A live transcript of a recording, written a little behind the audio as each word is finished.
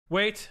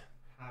Wait.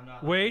 I'm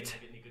not Wait.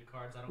 Get any good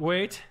cards. I don't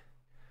Wait. care.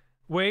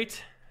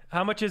 Wait.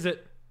 How much is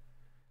it?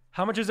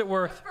 How much is it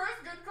worth?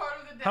 First good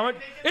card of the day. How much?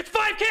 It's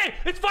 5K!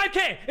 It's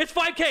 5K! It's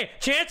 5K!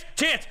 Chance!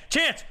 Chance!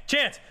 Chance!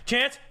 Chance!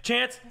 Chance!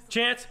 Chance!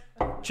 Chance!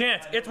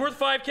 Chance! It's worth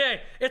 5K!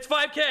 It's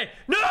 5K!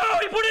 No!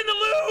 He put in the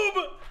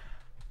lube!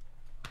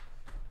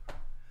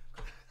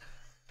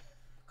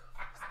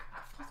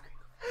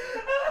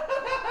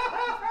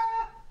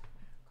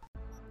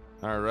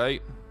 All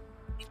right.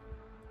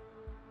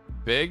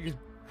 Big.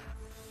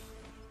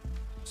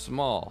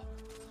 Small.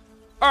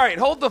 All right,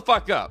 hold the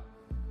fuck up.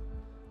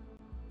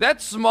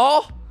 That's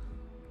small?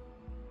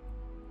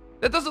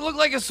 That doesn't look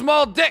like a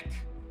small dick.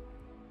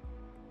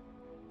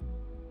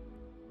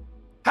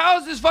 How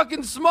is this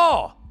fucking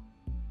small?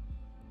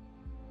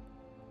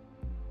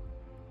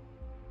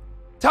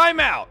 Time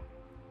out.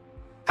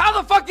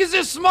 How the fuck is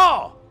this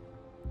small?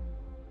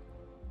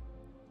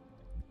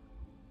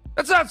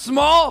 That's not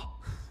small.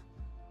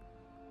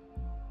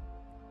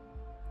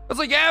 That's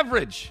like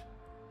average.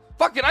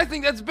 Fuck it, I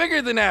think that's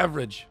bigger than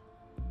average.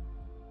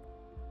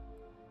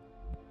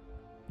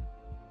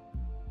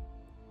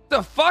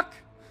 The fuck?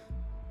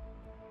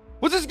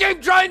 What's this game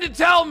trying to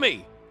tell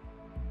me?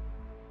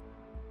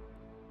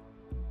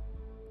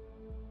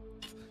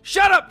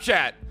 Shut up,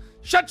 chat.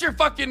 Shut your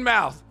fucking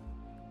mouth.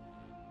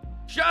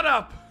 Shut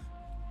up.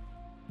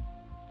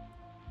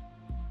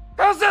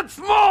 How's that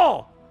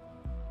small?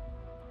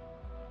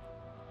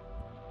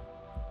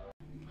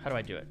 How do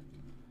I do it?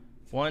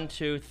 1,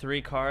 2,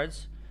 3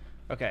 cards.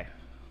 Okay.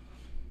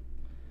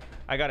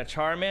 I got a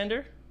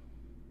Charmander.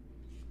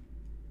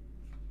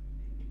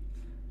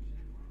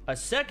 A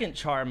second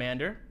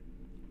Charmander,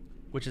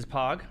 which is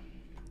Pog.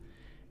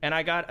 And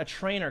I got a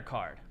trainer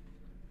card.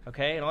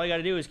 Okay, and all you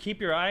gotta do is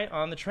keep your eye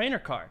on the trainer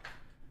card.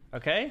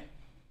 Okay?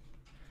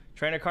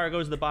 Trainer card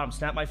goes to the bottom.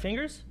 Snap my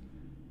fingers.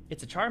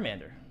 It's a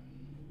Charmander.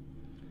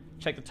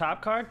 Check the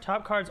top card.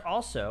 Top card's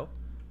also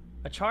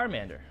a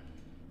Charmander.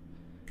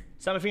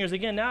 Snap my fingers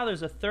again. Now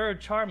there's a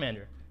third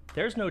Charmander.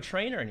 There's no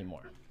trainer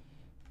anymore.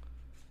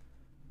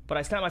 But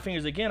I snap my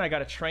fingers again. I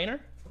got a trainer,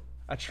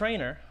 a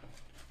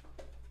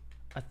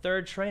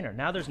third trainer.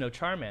 Now there's no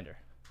Charmander.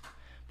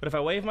 But if I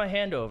wave my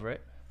hand over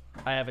it,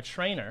 I have a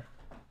trainer.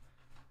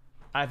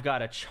 I've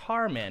got a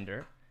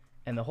Charmander.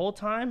 And the whole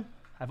time,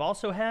 I've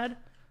also had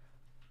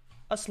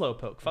a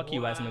Slowpoke. Fuck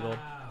you, Asmongold.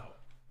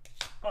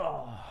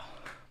 Oh.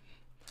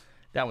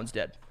 That one's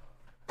dead.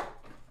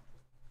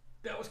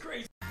 That was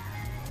crazy.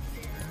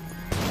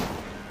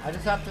 I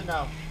just have to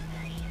know.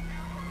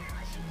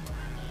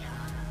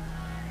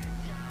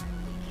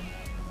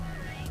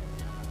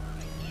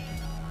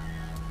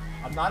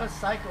 I'm not a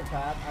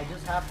psychopath. I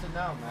just have to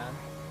know, man.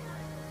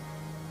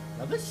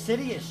 Now this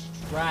city is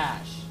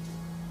trash.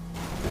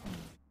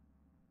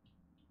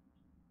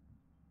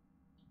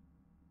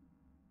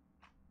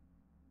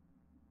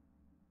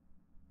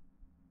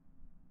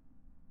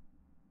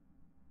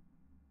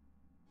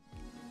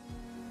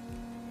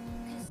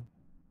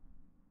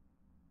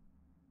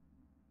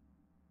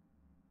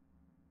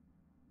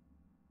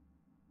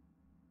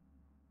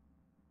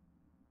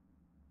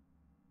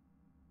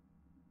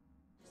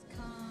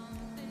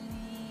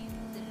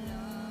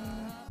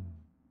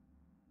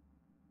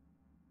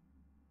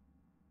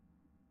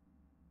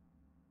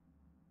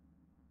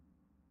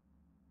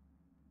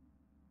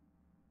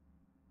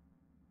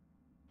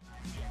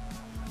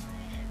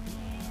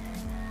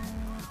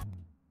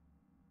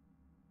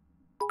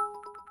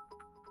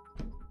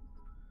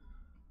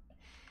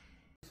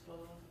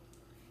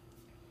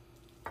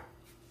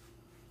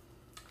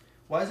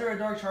 Why is there a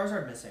Dark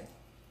Charizard missing?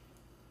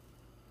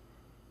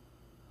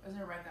 Isn't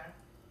it right there?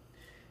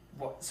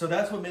 Well, so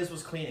that's what Miz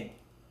was cleaning.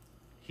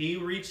 He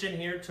reached in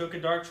here, took a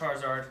Dark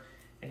Charizard,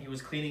 and he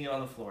was cleaning it on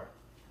the floor.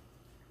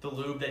 The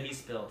lube that he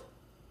spilled.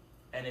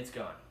 And it's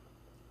gone.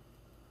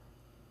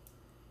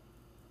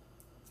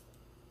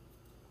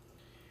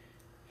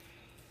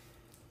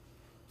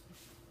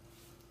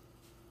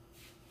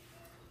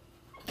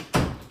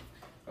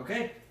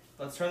 Okay,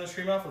 let's turn the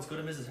stream off. Let's go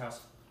to Miz's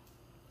house.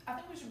 I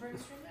think we should bring the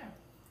stream there.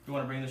 You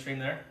want to bring the stream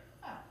there?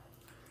 Ah.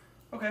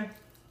 Okay,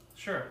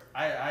 sure.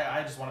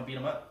 I just want to beat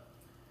him up.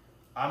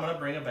 I'm going to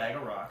bring a bag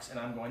of rocks, and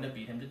I'm going to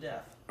beat him to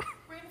death.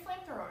 Bring the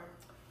flamethrower.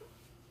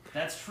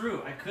 That's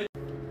true. I could.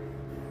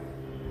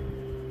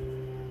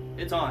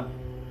 It's on.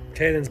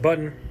 Taden's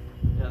button.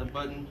 Yeah, the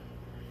button.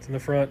 It's in the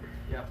front.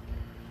 Yep.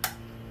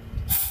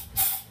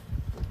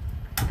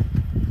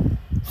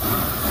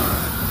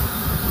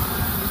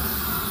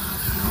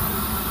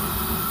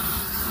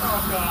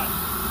 Oh, God.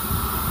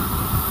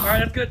 All right,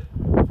 that's good.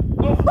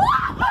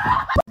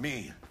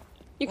 Me.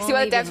 You can see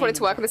why the devs wanted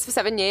to work on this for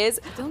 7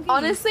 years.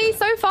 Honestly,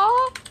 so far,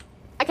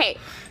 okay.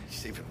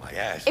 Saving my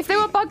ass. If there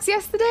were bugs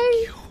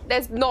yesterday,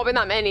 there's not been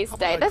that many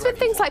today. There's been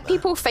things like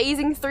people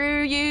phasing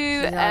through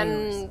you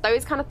and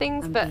those kind of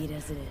things, but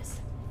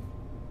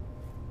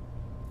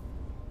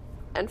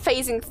and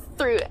phasing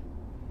through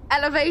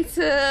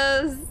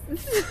elevators.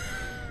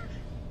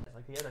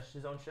 Like he had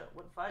his own show.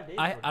 What, 5 days?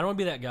 I don't want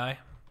to be that guy,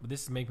 but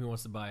this is making me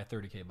wants to buy a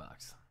 30K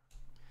box.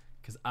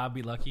 Because I'll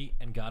be lucky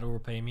and God will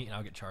repay me and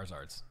I'll get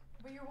Charizards.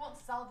 But you won't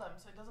sell them,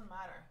 so it doesn't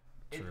matter.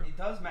 It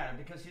does matter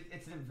because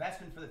it's an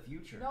investment for the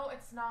future. No,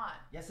 it's not.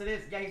 Yes, it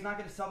is. Yeah, he's not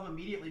going to sell them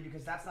immediately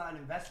because that's not an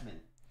investment.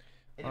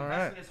 An All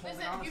investment right. is holding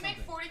Listen, on if to you make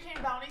something. 40K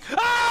in bounties.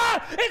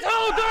 Ah! It's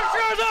Holo Dark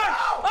Charizard!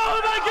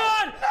 Oh my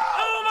god!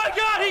 Oh my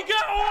god, he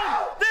got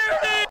one! There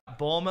it is!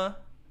 Bulma,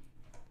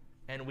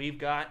 and we've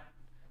got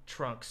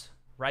Trunks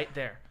right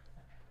there.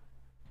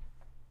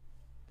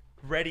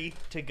 Ready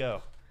to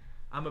go.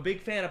 I'm a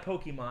big fan of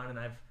Pokemon, and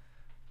I've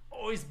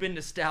always been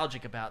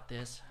nostalgic about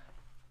this.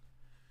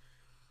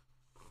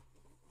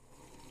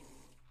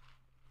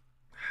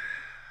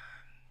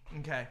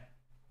 Okay.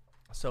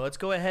 So let's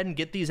go ahead and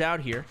get these out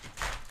here.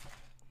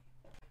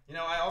 You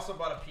know, I also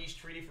bought a peace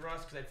treaty for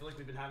us because I feel like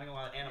we've been having a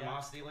lot of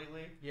animosity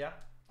lately. Yeah.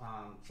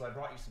 So I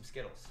brought you some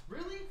Skittles.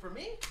 Really? For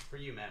me? For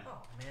you, man.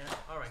 Oh, man.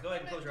 All right, go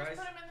ahead and close your eyes.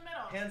 Just put them in the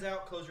middle. Hands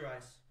out, close your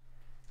eyes.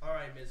 All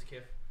right,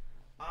 Mizkif.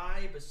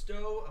 I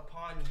bestow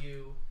upon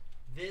you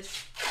this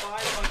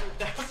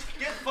 500,000.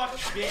 Get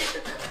fucking big.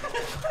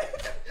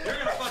 You're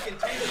gonna fucking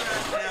take your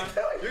ass down.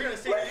 You're gonna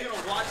sit here, you're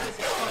gonna watch this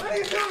and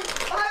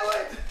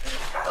fucking.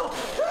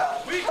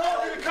 We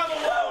told you to come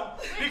alone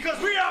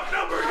because we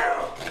outnumber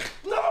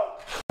you.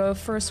 No.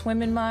 For a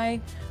swim in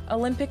my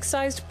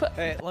Olympic-sized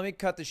Hey, let me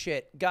cut the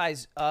shit.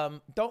 Guys,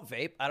 don't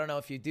vape. I don't know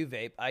if you do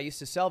vape. I used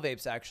to sell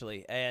vapes,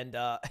 actually. And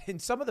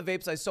some of the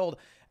vapes I sold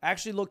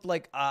actually looked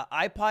like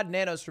iPod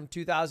Nanos from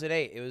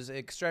 2008. It was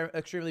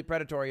extremely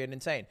predatory and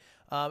insane.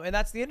 And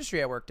that's the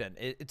industry I worked in.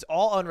 It's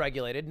all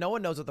unregulated. No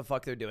one knows what the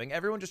fuck they're doing.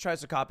 Everyone just tries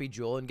to copy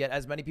Juul and get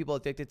as many people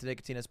addicted to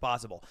nicotine as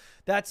possible.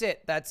 That's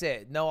it. That's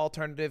it. No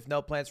alternative,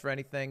 no plans for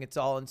anything. It's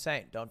all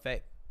insane. Don't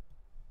vape.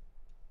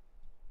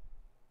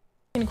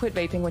 and quit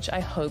vaping, which I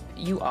hope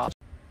you all.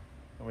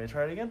 Want me to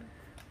try it again?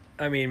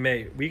 I mean,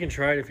 mate, we can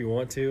try it if you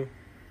want to.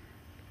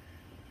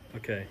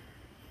 Okay.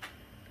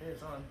 Okay,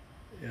 it's on.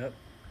 Yep.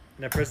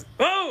 Now press.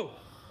 Oh!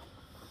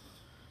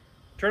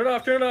 Turn it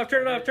off, turn it off,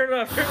 turn it off, turn it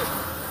off, turn it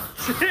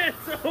off. Shit,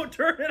 don't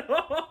turn it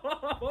off.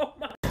 Oh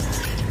my.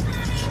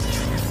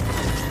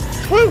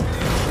 Woo!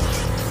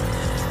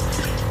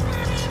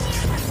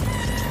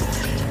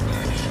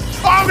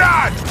 Oh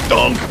god!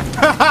 Dunk!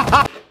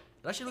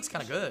 It actually looks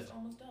kind of good.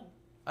 Almost done.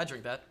 I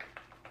drink that.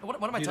 What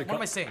am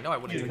I saying? No, I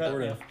wouldn't.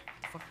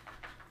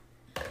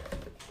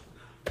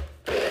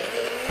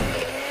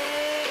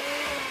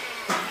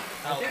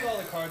 I think all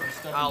the cards are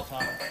stuck on the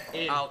top.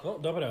 Out. Oh,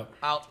 dump it out.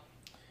 Out.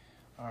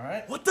 All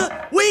right. What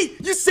the? Wait!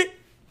 You say?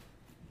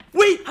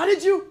 Wait! How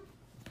did you?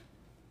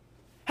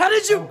 How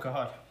did you? Oh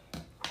god.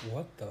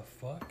 What the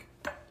fuck?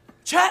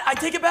 Chat! I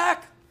take it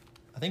back.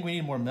 I think we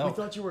need more milk.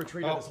 thought you were a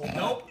traitor this whole time.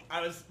 Nope,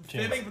 I was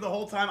fibbing for the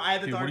whole time. I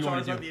had the Dude, Dark what do you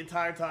wanna Charizard do? the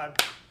entire time.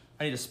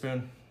 I need a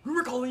spoon. We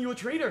were calling you a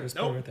traitor.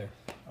 Nope. Right there.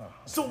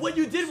 So what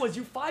you did was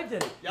you fived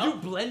it. Yup. You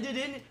blended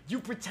in. You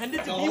pretended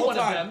to The be whole one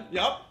time. of them.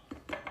 Yup.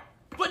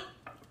 But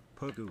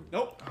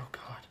Nope. Oh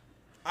god.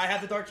 I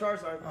had the Dark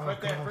Charizard. It's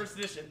right there, first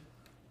edition.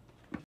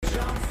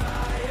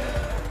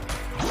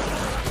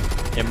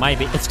 It might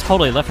be. It's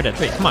totally Left 4 Dead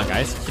 3. Come on,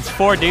 guys. It's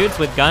 4 dudes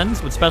with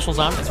guns with special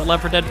zombies. It's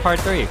Left 4 Dead Part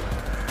 3.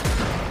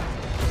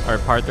 Or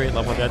Part 3,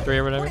 Left 4 Dead 3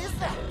 or whatever. what is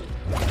that?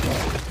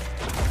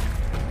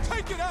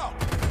 Take it out!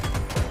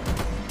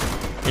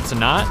 It's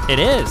not? It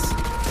is.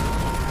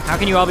 How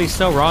can you all be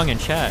so wrong in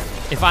chat?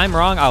 If I'm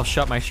wrong, I'll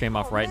shut my stream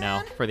off right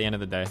now for the end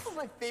of the day. This is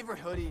my favorite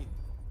hoodie.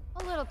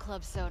 A little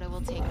club soda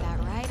will take that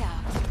right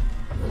out.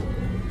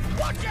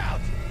 Watch out!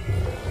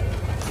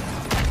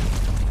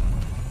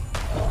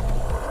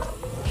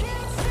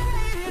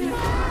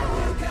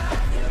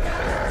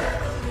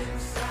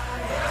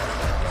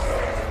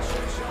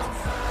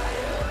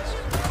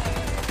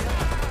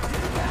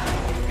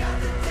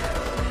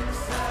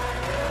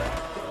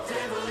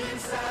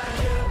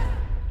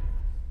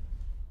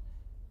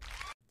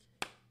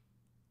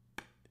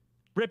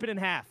 Rip it in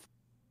half.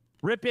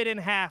 Rip it in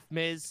half,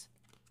 Miz.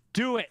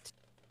 Do it.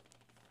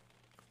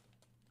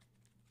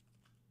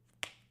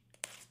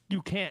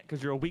 You can't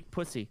because you're a weak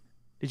pussy.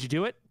 Did you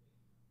do it?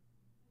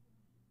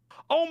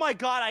 Oh my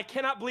god, I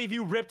cannot believe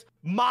you ripped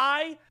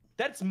my...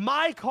 That's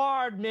my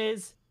card,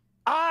 Miz.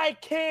 I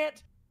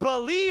can't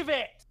believe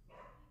it.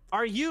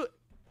 Are you...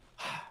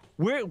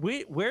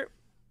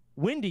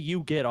 When do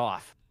you get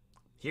off?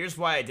 Here's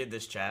why I did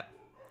this, chat.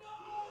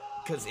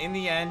 Because in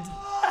the end,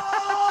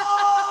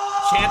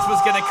 Chance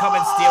was gonna come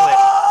and steal it.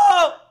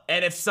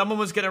 And if someone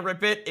was gonna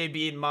rip it, it'd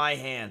be in my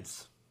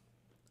hands.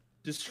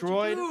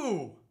 Destroyed.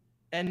 Ooh.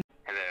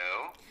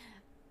 Hello?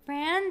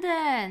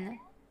 Brandon.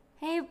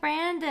 Hey,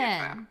 Brandon.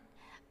 ma'am.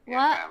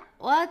 Yes,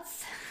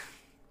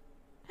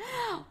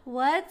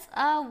 What's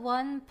a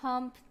one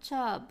pump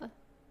chub?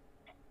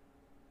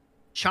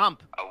 Chomp.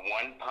 A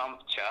one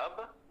pump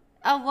chub?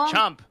 A one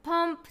Chump.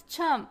 pump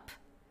chump.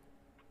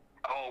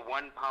 Oh,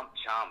 one pump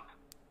chump.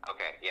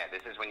 Okay, yeah,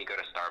 this is when you go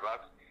to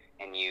Starbucks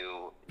and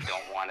you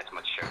don't want as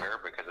much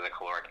sugar because of the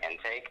caloric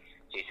intake.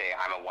 So you say,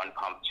 I'm a one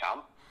pump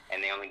chump,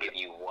 and they only give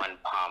you 1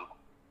 pump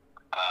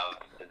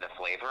of the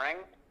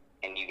flavoring,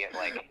 and you get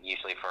like,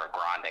 usually for a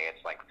grande,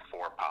 it's like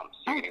 4 pumps.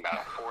 So you're getting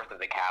about 1/4 of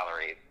the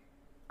calories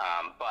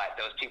But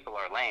those people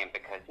are lame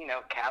because, you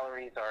know,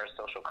 calories are a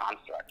social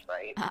construct,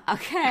 right?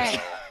 Okay.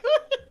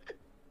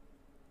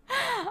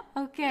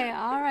 Okay,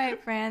 all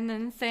right,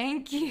 Brandon.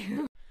 Thank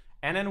you.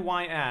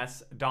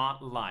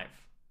 NNYS.live.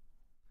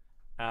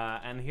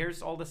 And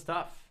here's all the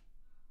stuff,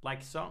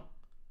 like so.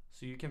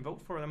 So you can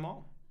vote for them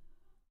all.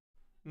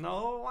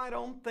 No, I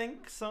don't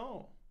think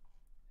so.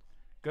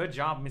 Good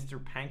job,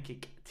 Mr.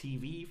 Pancake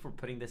TV, for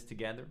putting this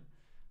together.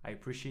 I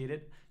appreciate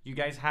it. You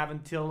guys have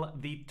until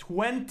the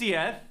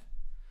 20th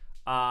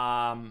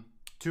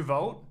to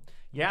vote.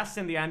 Yes,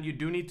 in the end, you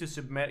do need to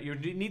submit. You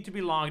need to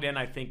be logged in,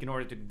 I think, in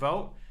order to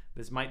vote.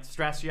 This might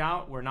stress you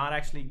out. We're not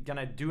actually going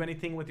to do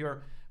anything with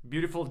your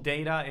beautiful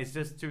data. It's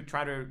just to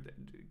try to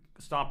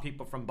stop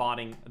people from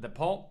botting the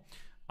poll.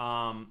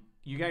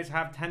 You guys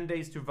have 10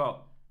 days to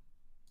vote.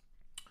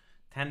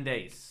 10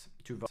 days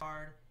to vote.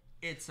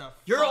 It's a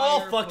You're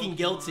all fire fucking Pokemon.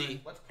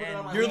 guilty.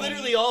 And You're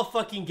literally all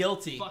fucking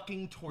guilty.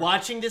 Fucking torture.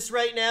 Watching this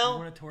right now,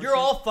 wanna torture? you're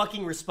all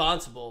fucking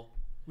responsible.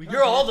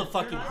 You're all the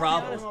fucking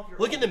problem.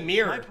 Look in the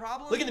mirror.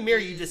 Look in the mirror,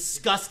 you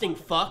disgusting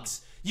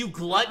fucks. You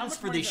gluttons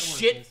for this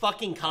shit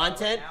fucking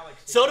content.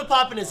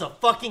 Sodapoppin is a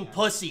fucking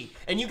pussy,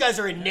 and you guys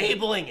are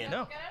enabling it.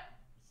 No.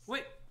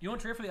 Wait, you want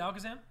to trade for the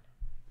Alakazam?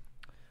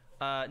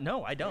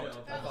 No, I don't.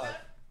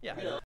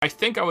 Yeah. I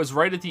think I was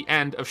right at the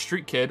end of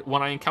Street Kid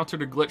when I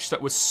encountered a glitch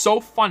that was so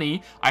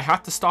funny I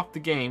had to stop the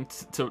game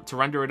to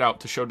render it out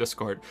to show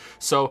Discord.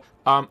 So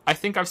I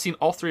think I've seen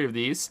all three of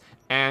these,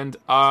 and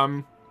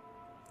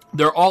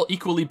they're all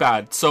equally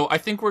bad. So I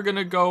think we're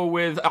gonna go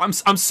with. I'm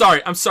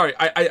sorry. I'm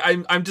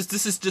just.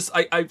 This is just.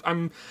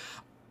 I'm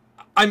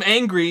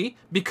angry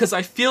because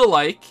I feel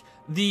like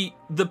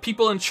the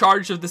people in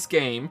charge of this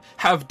game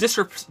have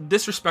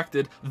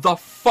disrespected the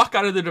fuck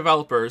out of the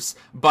developers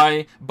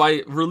by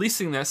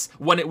releasing this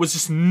when it was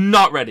just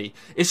not ready.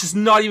 It's just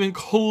not even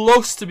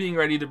close to being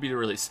ready to be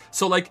released.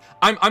 So like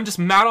I'm just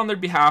mad on their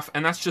behalf,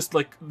 and that's just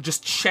like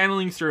just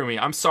channeling through me.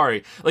 I'm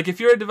sorry. Like if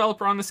you're a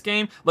developer on this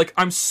game, like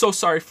I'm so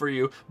sorry for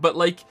you, but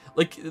like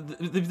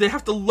they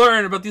have to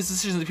learn about these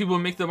decisions that people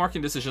make the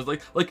marketing decisions.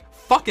 Like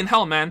fucking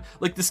hell, man.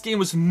 Like this game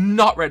was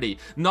not ready.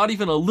 Not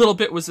even a little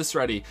bit was this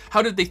ready.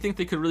 How did they think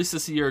they could release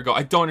this a year ago?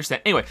 I don't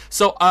understand. Anyway,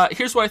 so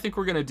here's what I think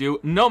we're gonna do.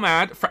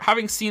 Nomad, for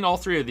having seen all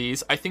three of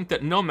these, I think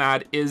that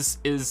Nomad is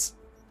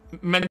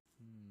meant.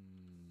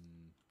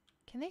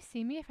 Can they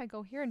see me if I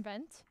go here and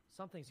vent?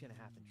 Something's gonna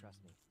happen,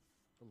 trust me.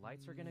 The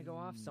lights are gonna go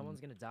off, someone's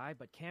gonna die,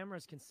 but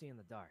cameras can see in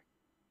the dark.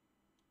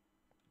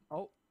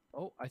 Oh,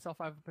 I saw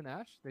 5 up in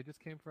Ash. They just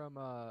came from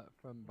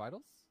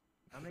Vitals.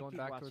 I'm gonna going keep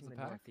back watching towards the the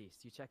pack.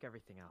 northeast. You check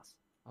everything else.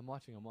 I'm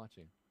watching.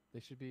 They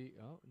should be.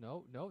 Oh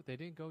no, they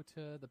didn't go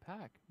to the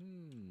pack.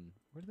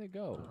 Where did they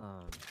go?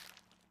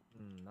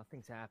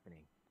 Nothing's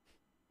happening.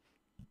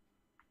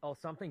 Oh,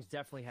 something's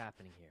definitely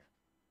happening here.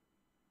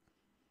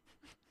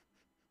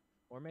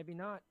 Or maybe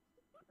not.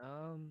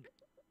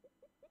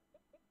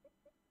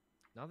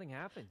 Nothing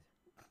happened.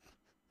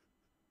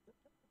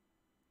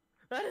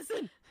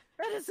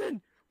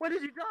 Edison! When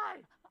did you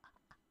die?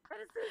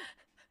 Edison!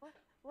 What?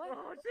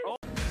 Oh,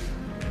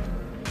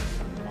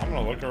 I'm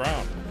gonna look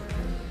around.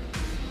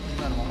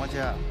 今のままじ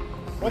ゃ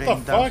What ブ the レイ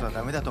ンダンス fuck? は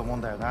ダメだと思う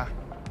んだよな。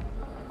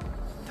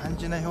単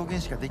純な表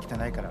現しかできて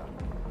ないから。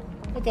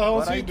 What the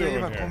hell is 笑 he いといえ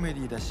doing ば here? コメデ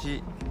ィだ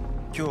し、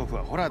恐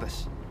怖はホラーだ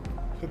し。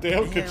 Hideo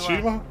恋愛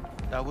Kojima? は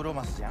ラブロ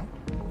マンスじゃん。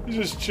 He's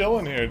just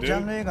chilling here, ジャ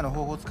ン dude. ル映画の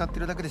方法を使って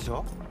るだけでし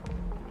ょ。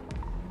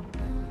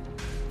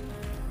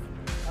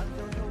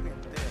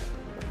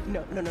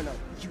 No. You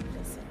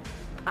listen.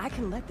 I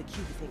can let the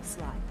Cuba thing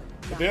slide,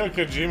 but Hideo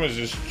Kojima's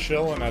just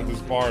chilling at this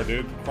bar,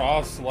 dude.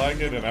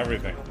 Cross-legged and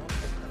everything.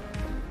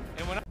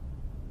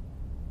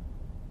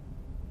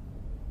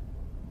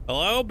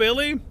 Hello,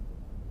 Billy?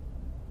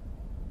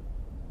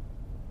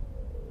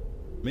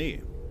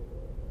 Me.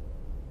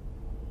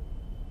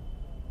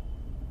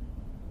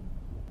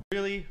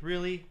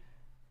 Really?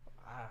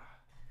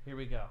 Here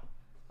we go.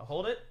 I'll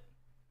hold it.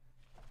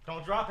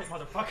 Don't drop it,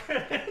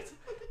 motherfucker.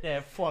 Yeah,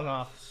 it flung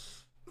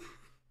off.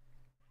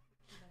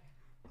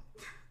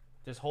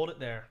 Just hold it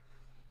there.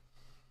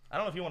 I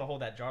don't know if you want to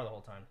hold that jar the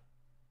whole time.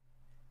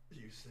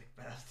 You sick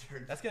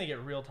bastard. That's gonna get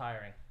real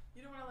tiring.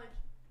 You don't want to like.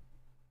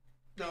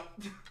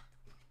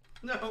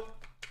 No.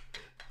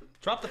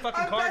 Drop the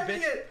fucking I'm card,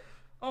 bending bitch. it.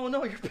 Oh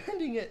no, you're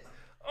bending it.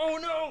 Oh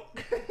no.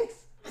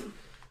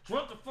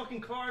 Drop the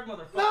fucking card,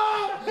 motherfucker.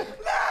 No!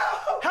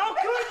 How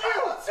could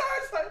you?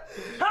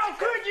 Charizard! How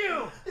could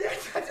you? You're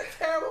such a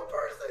terrible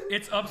person.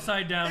 It's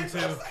upside down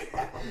too.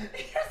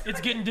 It's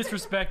getting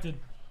disrespected.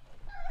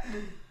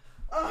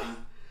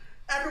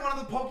 Every one of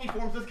the Poke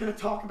forms is gonna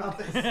talk about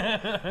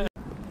this.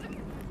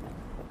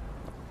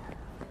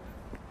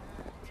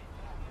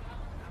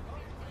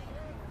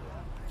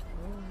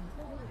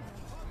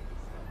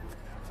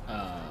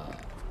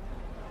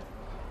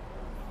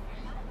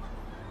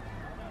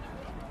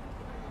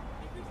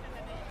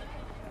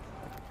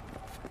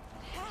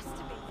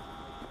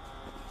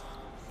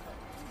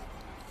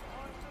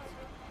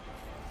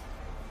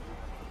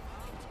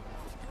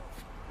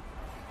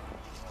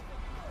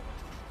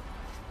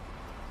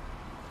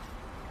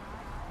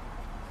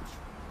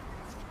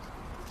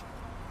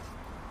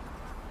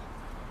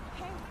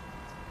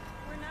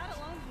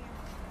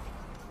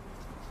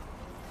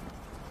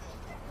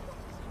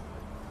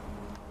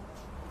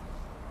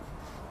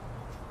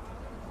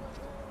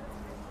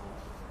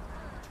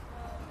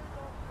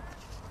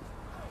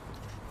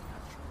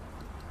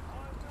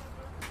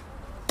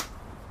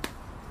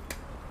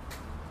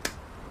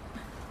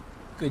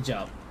 Good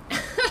job.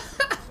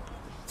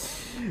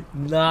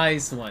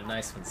 Nice one,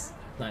 nice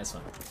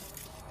one.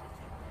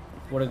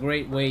 What a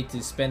great way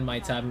to spend my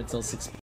time until 6